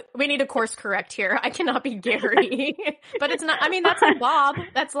God, yeah, we need to course correct here. I cannot be Gary. But it's not, I mean, that's like Bob.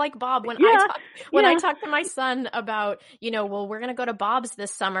 That's like Bob. When I talk to my son about, well, we're going to go to Bob's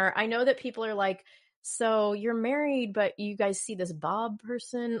this summer, I know that people are like, so you're married, but you guys see this Bob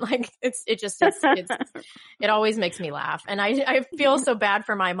person? Like it always makes me laugh. And I feel so bad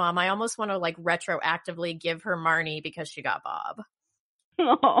for my mom. I almost want to like retroactively give her Marnie because she got Bob.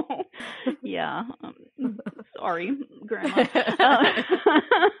 Oh, yeah. Sorry, Grandma.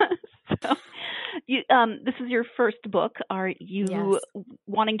 So, this is your first book. Are you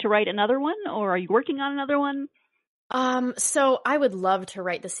wanting to write another one, or are you working on another one? So I would love to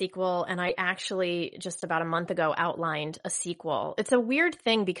write the sequel, and I actually just about a month ago outlined a sequel. It's a weird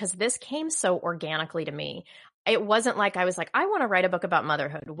thing because this came so organically to me. It wasn't like I was like, I want to write a book about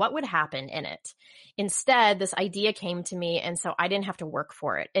motherhood. What would happen in it? Instead, this idea came to me, and so I didn't have to work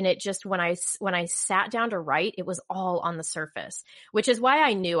for it. And it just, when I sat down to write, it was all on the surface, which is why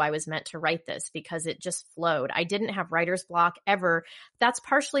I knew I was meant to write this, because it just flowed. I didn't have writer's block ever. That's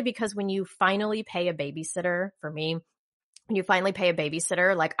partially because when you finally pay a babysitter, for me, when you finally pay a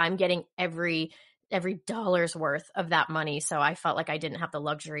babysitter, like I'm getting every dollar's worth of that money. So I felt like I didn't have the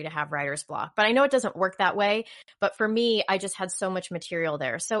luxury to have writer's block. But I know it doesn't work that way. But for me, I just had so much material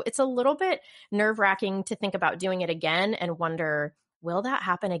there. So it's a little bit nerve-wracking to think about doing it again and wonder, will that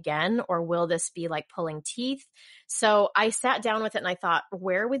happen again? Or will this be like pulling teeth? So I sat down with it and I thought,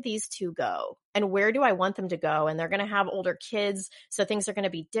 where would these two go? And where do I want them to go? And they're going to have older kids, so things are going to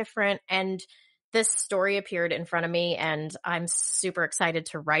be different. And this story appeared in front of me, and I'm super excited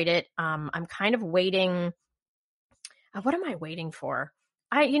to write it. I'm kind of waiting. What am I waiting for?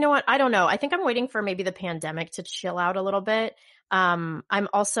 You know what? I don't know. I think I'm waiting for maybe the pandemic to chill out a little bit.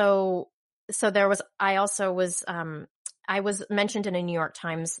 I was mentioned in a New York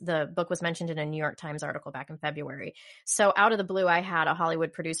Times, the book was mentioned in a New York Times article back in February. So out of the blue, I had a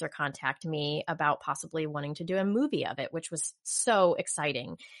Hollywood producer contact me about possibly wanting to do a movie of it, which was so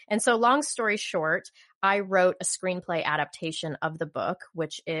exciting. And so long story short, I wrote a screenplay adaptation of the book,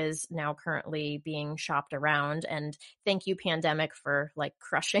 which is now currently being shopped around. And thank you, pandemic, for like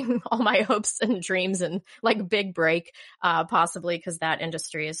crushing all my hopes and dreams and like big break, possibly because that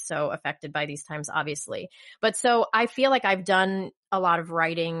industry is so affected by these times, obviously. But so I feel like I've done a lot of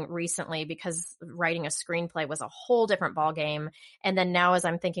writing recently because writing a screenplay was a whole different ballgame. And then now as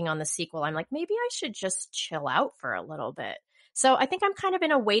I'm thinking on the sequel, I'm like, maybe I should just chill out for a little bit. So I think I'm kind of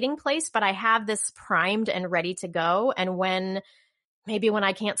in a waiting place, but I have this primed and ready to go. And maybe when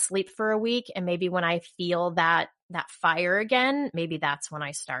I can't sleep for a week, and maybe when I feel that fire again, maybe that's when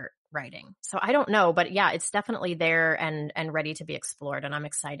I start writing. So I don't know, but yeah, it's definitely there and ready to be explored, and I'm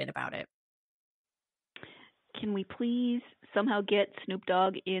excited about it. Can we please somehow get Snoop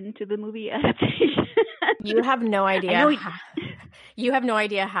Dogg into the movie adaptation? You have no idea. You have no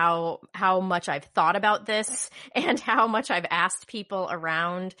idea how much I've thought about this and how much I've asked people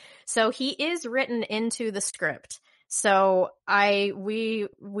around. So he is written into the script. So we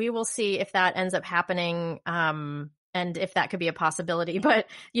will see if that ends up happening. And if that could be a possibility. But,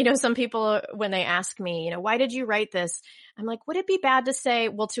 some people, when they ask me, why did you write this? I'm like, would it be bad to say,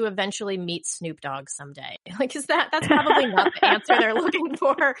 well, to eventually meet Snoop Dogg someday? Like, that's probably not the answer they're looking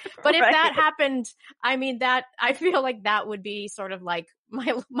for. But if that happened, I mean, I feel like that would be sort of like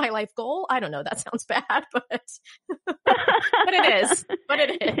my life goal. I don't know. That sounds bad, but it is. But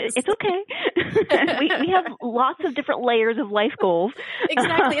it is. It's okay. we have lots of different layers of life goals.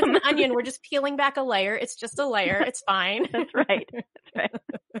 Exactly. It's an onion. We're just peeling back a layer. It's just a layer. It's fine. That's right.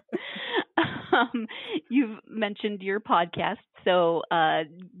 You've mentioned your podcast, so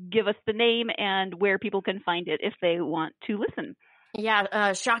give us the name and where people can find it if they want to listen.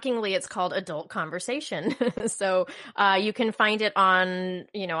 Yeah, shockingly, it's called Adult Conversation. So you can find it on,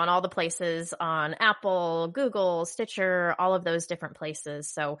 on all the places, on Apple, Google, Stitcher, all of those different places.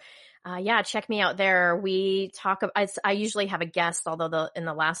 So yeah, check me out there. I usually have a guest, although in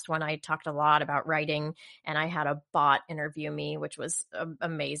the last one I talked a lot about writing, and I had a bot interview me, which was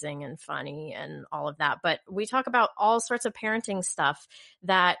amazing and funny and all of that. But we talk about all sorts of parenting stuff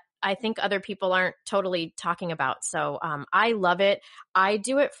that I think other people aren't totally talking about. So I love it. I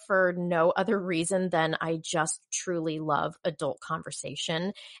do it for no other reason than I just truly love adult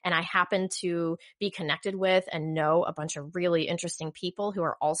conversation. And I happen to be connected with and know a bunch of really interesting people who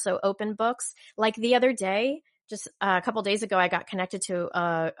are also open books. Like the other day, just a couple days ago, I got connected to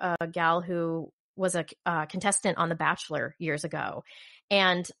a gal who was a contestant on The Bachelor years ago.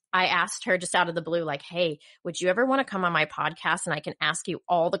 And I asked her just out of the blue, like, hey, would you ever want to come on my podcast and I can ask you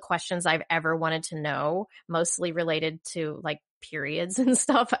all the questions I've ever wanted to know, mostly related to like periods and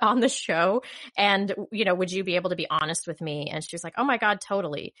stuff on the show? And, would you be able to be honest with me? And she was like, oh my God,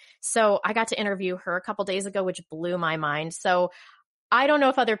 totally. So I got to interview her a couple days ago, which blew my mind. So I don't know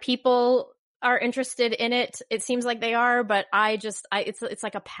if other people are interested in it. It seems like they are, but it's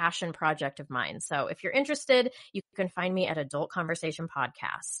like a passion project of mine. So if you're interested, you can find me at Adult Conversation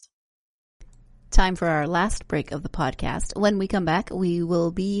Podcast. Time for our last break of the podcast. When we come back, we will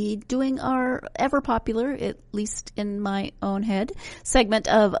be doing our ever popular, at least in my own head, segment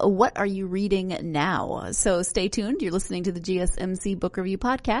of What Are You Reading Now? So stay tuned. You're listening to the GSMC Book Review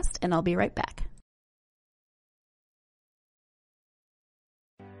Podcast, and I'll be right back.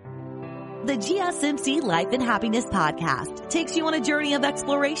 The GSMC Life and Happiness Podcast takes you on a journey of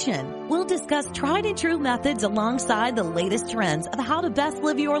exploration. We'll discuss tried and true methods alongside the latest trends of how to best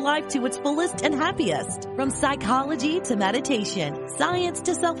live your life to its fullest and happiest. From psychology to meditation, science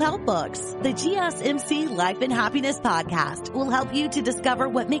to self-help books, the GSMC Life and Happiness Podcast will help you to discover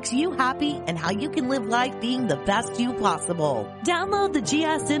what makes you happy and how you can live life being the best you possible. Download the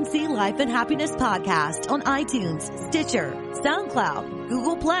GSMC Life and Happiness Podcast on iTunes, Stitcher, SoundCloud,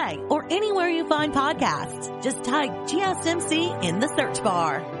 Google Play, or anywhere you find podcasts. Just type GSMC in the search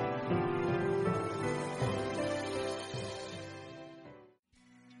bar.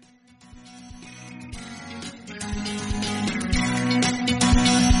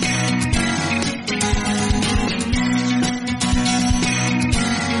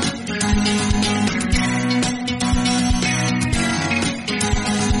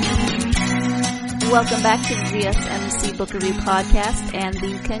 Welcome back to the GSMC Book Review Podcast and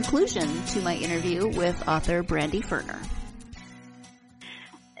the conclusion to my interview with author Brandy Ferner.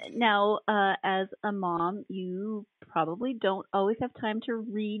 Now, as a mom, you probably don't always have time to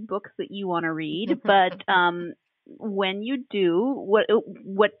read books that you want to read, but when you do, what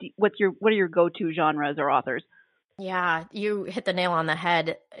are your go-to genres or authors? Yeah, you hit the nail on the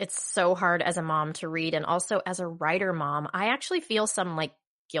head. It's so hard as a mom to read, and also as a writer mom, I actually feel some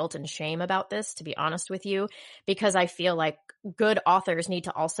guilt and shame about this, to be honest with you, because I feel like good authors need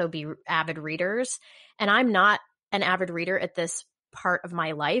to also be avid readers. And I'm not an avid reader at this part of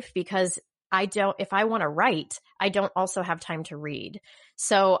my life because if I want to write, I don't also have time to read.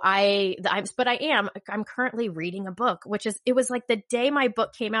 So I'm currently reading a book, it was like the day my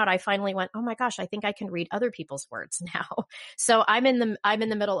book came out, I finally went, oh my gosh, I think I can read other people's words now. So I'm in the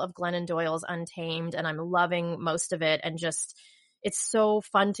middle of Glennon Doyle's Untamed, and I'm loving most of it, and just, it's so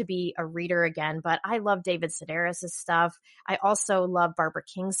fun to be a reader again. But I love David Sedaris' stuff. I also love Barbara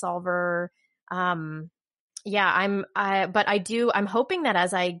Kingsolver. I'm hoping that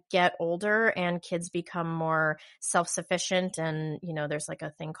as I get older and kids become more self-sufficient, and, there's like a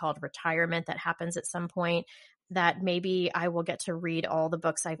thing called retirement that happens at some point, that maybe I will get to read all the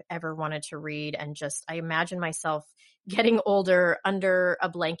books I've ever wanted to read. And I imagine myself getting older under a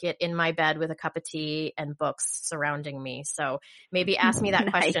blanket in my bed with a cup of tea and books surrounding me. So maybe ask me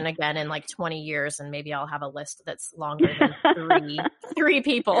that question again in 20 years, and maybe I'll have a list that's longer than three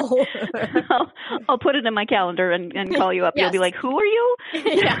people. I'll put it in my calendar and call you up. Yes. You'll be like, who are you?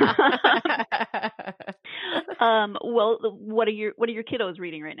 Yeah. Well, what are your kiddos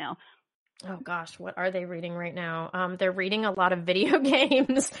reading right now? Oh gosh, what are they reading right now? They're reading a lot of video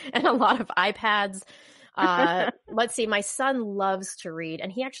games and a lot of iPads. Let's see, my son loves to read,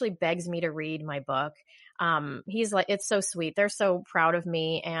 and he actually begs me to read my book. He's like, it's so sweet. They're so proud of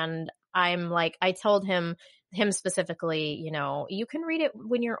me. And I'm like, I told him specifically, you can read it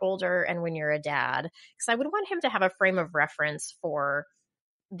when you're older and when you're a dad, because I would want him to have a frame of reference for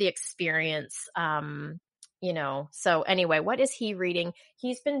the experience. So anyway, what is he reading?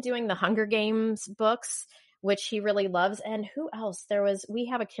 He's been doing the Hunger Games books, which he really loves. And who else? We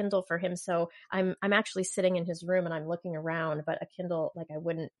have a Kindle for him. So I'm actually sitting in his room and I'm looking around, but a Kindle, like I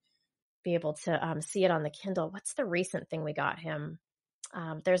wouldn't be able to see it on the Kindle. What's the recent thing we got him?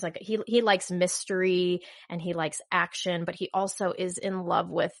 There's like, he likes mystery and he likes action, but he also is in love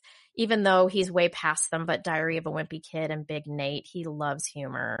with, even though he's way past them, but Diary of a Wimpy Kid and Big Nate, he loves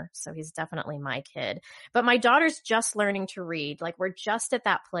humor. So he's definitely my kid. But my daughter's just learning to read. Like we're just at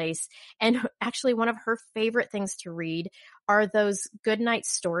that place. And actually one of her favorite things to read are those goodnight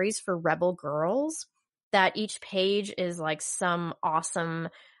stories for rebel girls, that each page is like some awesome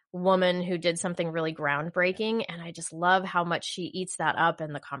woman who did something really groundbreaking. And I just love how much she eats that up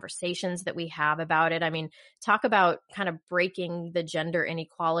and the conversations that we have about it. I mean, talk about kind of breaking the gender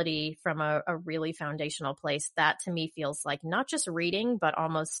inequality from a really foundational place. That to me feels like not just reading, but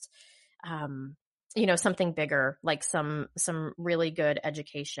almost, something bigger, like some really good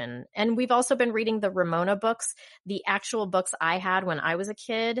education. And we've also been reading the Ramona books, the actual books I had when I was a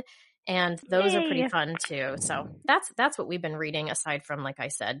kid. And those are pretty fun too. So that's what we've been reading, aside from, like I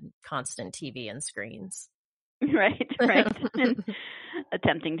said, constant TV and screens. Right. And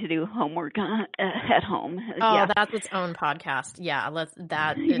attempting to do homework at home. Oh, that's its own podcast. Yeah,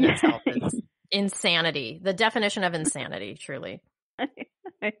 that in itself is insanity. The definition of insanity, truly.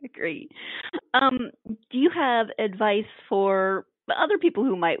 I agree. Do you have advice for other people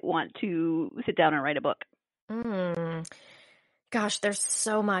who might want to sit down and write a book? Gosh, there's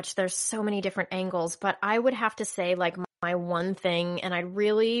so much. There's so many different angles, but I would have to say, like, my one thing, and I'd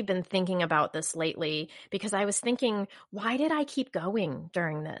really been thinking about this lately because I was thinking, why did I keep going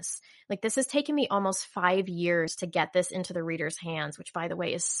during this? Like, this has taken me almost 5 years to get this into the reader's hands, which, by the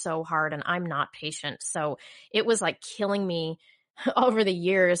way, is so hard, and I'm not patient. So it was like killing me over the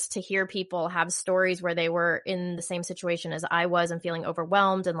years to hear people have stories where they were in the same situation as I was and feeling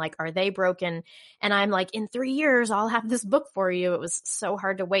overwhelmed and like, are they broken? And I'm like, in 3 years, I'll have this book for you. It was so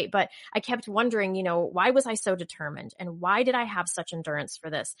hard to wait, but I kept wondering, why was I so determined and why did I have such endurance for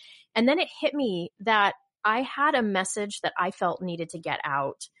this? And then it hit me that I had a message that I felt needed to get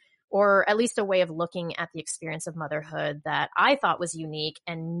out, or at least a way of looking at the experience of motherhood that I thought was unique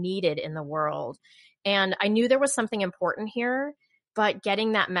and needed in the world. And I knew there was something important here, but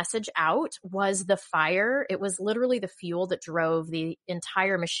getting that message out was the fire. It was literally the fuel that drove the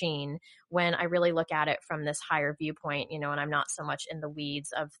entire machine when I really look at it from this higher viewpoint, and I'm not so much in the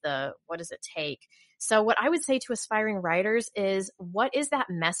weeds of what does it take? So what I would say to aspiring writers is, what is that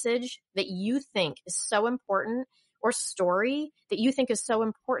message that you think is so important, or story that you think is so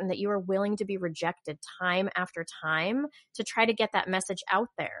important that you are willing to be rejected time after time to try to get that message out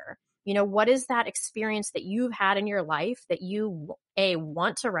there? What is that experience that you've had in your life that you,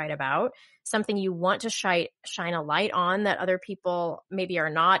 want to write about, something you want to shine a light on that other people maybe are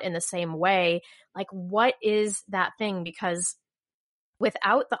not in the same way? Like, what is that thing? Because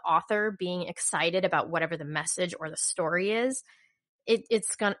without the author being excited about whatever the message or the story is,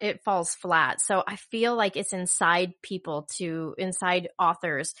 it falls flat. So I feel like it's inside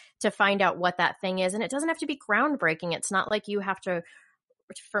authors to find out what that thing is. And it doesn't have to be groundbreaking. It's not like you have to,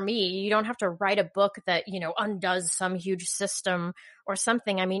 for me, you don't have to write a book that, undoes some huge system or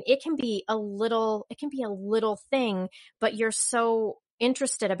something. I mean, it can be a little thing, but you're so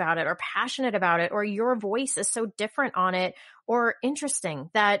interested about it or passionate about it, or your voice is so different on it or interesting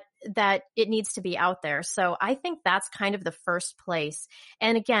that it needs to be out there. So I think that's kind of the first place.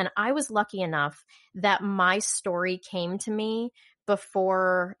 And again, I was lucky enough that my story came to me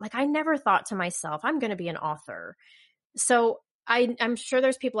before, like, I never thought to myself, I'm going to be an author. So I'm sure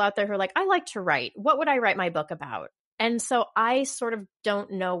there's people out there who are like, I like to write. What would I write my book about? And so I sort of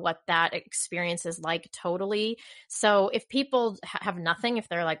don't know what that experience is like totally. So if people have nothing, if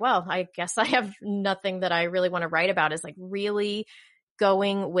they're like, well, I guess I have nothing that I really want to write about, is like really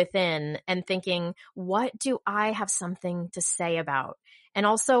going within and thinking, what do I have something to say about? And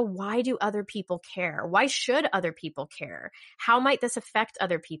also, why do other people care? Why should other people care? How might this affect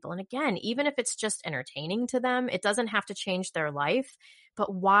other people? And again, even if it's just entertaining to them, it doesn't have to change their life.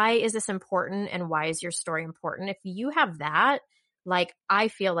 But why is this important? And why is your story important? If you have that, like, I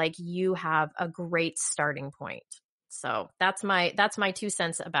feel like you have a great starting point. So that's my 2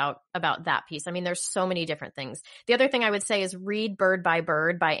 cents about that piece. I mean, there's so many different things. The other thing I would say is read Bird by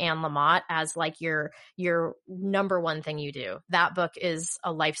Anne Lamott as like your number one thing you do. That book is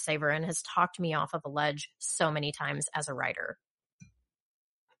a lifesaver and has talked me off of a ledge so many times as a writer.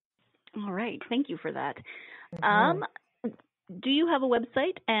 All right. Thank you for that. Mm-hmm. Do you have a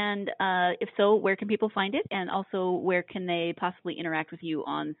website? And if so, where can people find it? And also, where can they possibly interact with you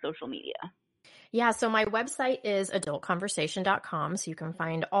on social media? Yeah, so my website is adultconversation.com, so you can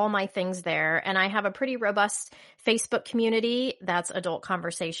find all my things there. And I have a pretty robust Facebook community that's Adult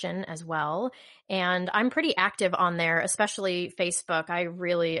Conversation as well. And I'm pretty active on there, especially Facebook. I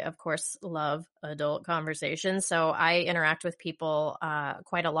really, of course, love adult conversation. So I interact with people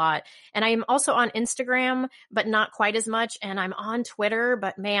quite a lot. And I'm also on Instagram, but not quite as much. And I'm on Twitter,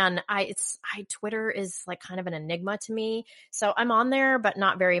 but man, Twitter is like kind of an enigma to me. So I'm on there, but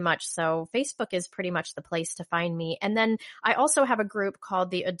not very much. So Facebook is pretty much the place to find me. And then I also have a group called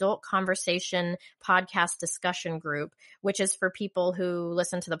the Adult Conversation Podcast Discussion Group, which is for people who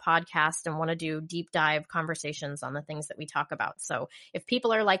listen to the podcast and want to do deep dive conversations on the things that we talk about. So if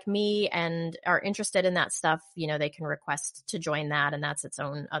people are like me and are interested in that stuff, they can request to join that, and that's its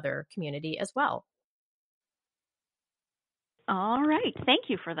own other community as well. All right. Thank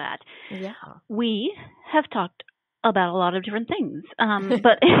you for that. Yeah. We have talked about a lot of different things,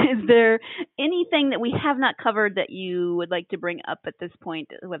 but is there anything that we have not covered that you would like to bring up at this point,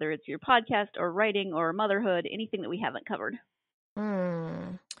 whether it's your podcast or writing or motherhood, anything that we haven't covered?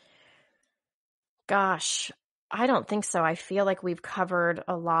 Gosh, I don't think so. I feel like we've covered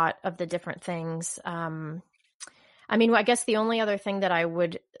a lot of the different things. I guess the only other thing that I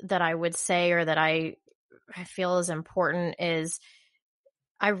would say, or that I feel is important, is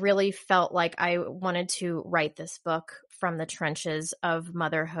I really felt like I wanted to write this book from the trenches of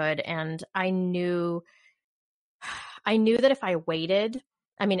motherhood. And I knew that if I waited,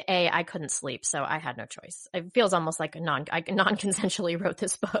 I couldn't sleep, so I had no choice. It feels almost like I non-consensually wrote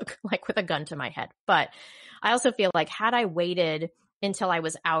this book, like with a gun to my head. But I also feel like had I waited until I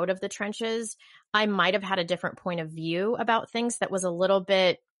was out of the trenches, I might have had a different point of view about things that was a little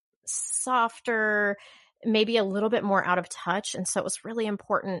bit softer, maybe a little bit more out of touch. And so it was really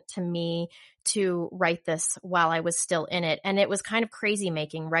important to me to write this while I was still in it. And it was kind of crazy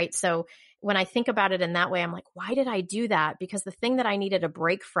making, right? So when I think about it in that way, I'm like, why did I do that? Because the thing that I needed a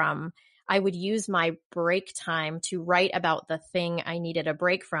break from, I would use my break time to write about the thing I needed a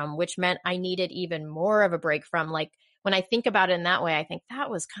break from, which meant I needed even more of a break from. Like, when I think about it in that way, I think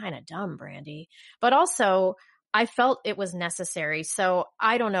that was kind of dumb, Brandy. But also, I felt it was necessary. So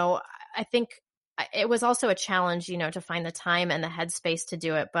I don't know. I think it was also a challenge, to find the time and the headspace to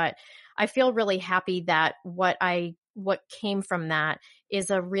do it. But I feel really happy that what came from that is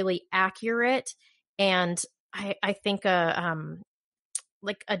a really accurate, and I think the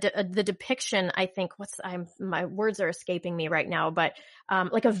depiction, I think my words are escaping me right now, but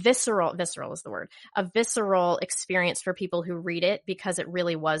like a visceral is the word, a visceral experience for people who read it, because it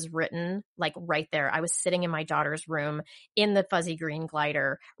really was written like right there. I was sitting in my daughter's room in the fuzzy green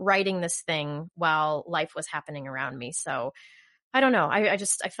glider, writing this thing while life was happening around me. So I don't know. I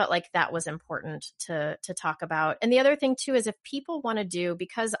felt like that was important to talk about. And the other thing too is, if people want to do,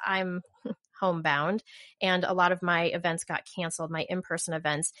 because I'm homebound and a lot of my events got canceled, my in-person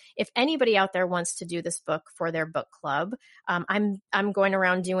events, if anybody out there wants to do this book for their book club, I'm going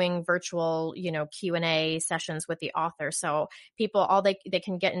around doing virtual, Q&A sessions with the author. So people, they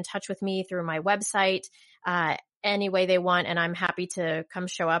can get in touch with me through my website, any way they want. And I'm happy to come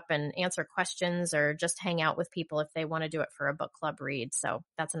show up and answer questions, or just hang out with people if they want to do it for a book club read. So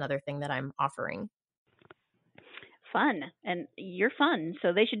that's another thing that I'm offering. Fun. And you're fun,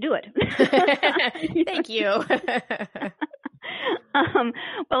 so they should do it. Thank you.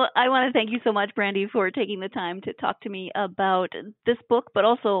 Well, I want to thank you so much, Brandy, for taking the time to talk to me about this book, but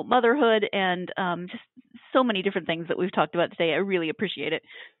also motherhood, and just so many different things that we've talked about today. I really appreciate it.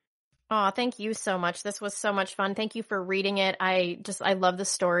 Oh, thank you so much. This was so much fun. Thank you for reading it. I love the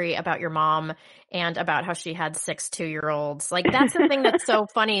story about your mom and about how she had 6 2-year-olds. Like, that's the thing that's so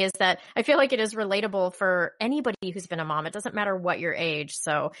funny, is that I feel like it is relatable for anybody who's been a mom. It doesn't matter what your age.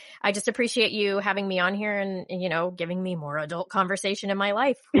 So I just appreciate you having me on here and giving me more adult conversation in my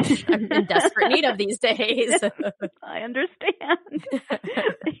life, which I'm in desperate need of these days. I understand.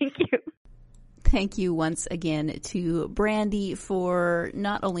 Thank you. Thank you once again to Brandy for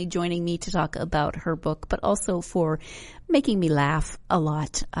not only joining me to talk about her book, but also for making me laugh a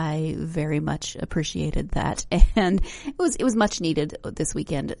lot. I very much appreciated that. And it was much needed this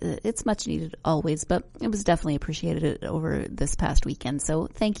weekend. It's much needed always, but it was definitely appreciated over this past weekend. So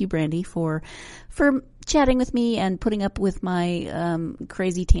thank you, Brandy, for chatting with me and putting up with my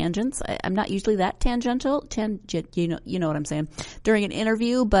crazy tangents. I'm not usually that tangential. You know what I'm saying, during an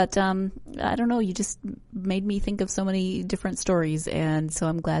interview, but I don't know, you just made me think of so many different stories, and so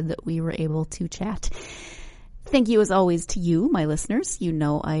I'm glad that we were able to chat. Thank you as always to you, my listeners. You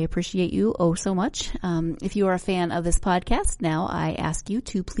know I appreciate you oh so much. If you are a fan of this podcast, now I ask you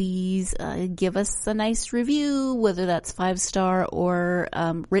to please give us a nice review, whether that's 5-star or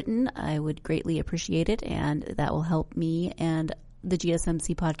written. I would greatly appreciate it, and that will help me and the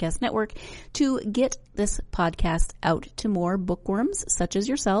GSMC Podcast Network to get this podcast out to more bookworms such as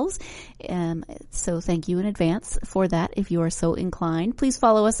yourselves. So thank you in advance for that if you are so inclined. Please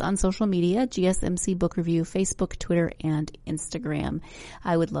follow us on social media, GSMC Book Review, Facebook, Twitter, and Instagram.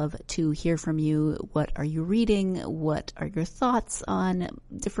 I would love to hear from you. What are you reading? What are your thoughts on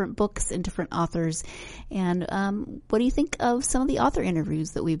different books and different authors? And what do you think of some of the author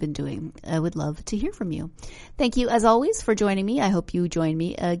interviews that we've been doing? I would love to hear from you. Thank you as always for joining me. I hope you join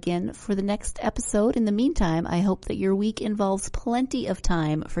me again for the next episode. In the meantime, I hope that your week involves plenty of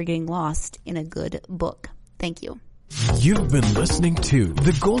time for getting lost in a good book. Thank you. You've been listening to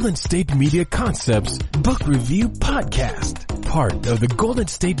the Golden State Media Concepts Book Review Podcast, part of the Golden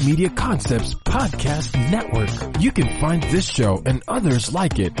State Media Concepts Podcast Network. You can find this show and others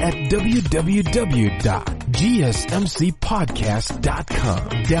like it at www.gsmcpodcast.com.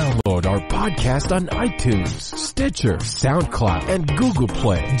 Download our podcast on iTunes, Stitcher, SoundCloud, and Google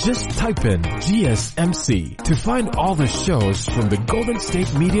Play. Just type in GSMC to find all the shows from the Golden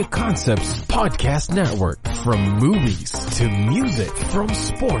State Media Concepts Podcast Network, from movies to music, from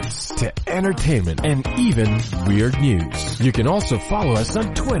sports to entertainment, and even weird news. You can also follow us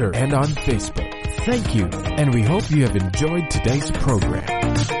on Twitter and on Facebook. Thank you, and we hope you have enjoyed today's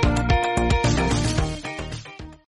program.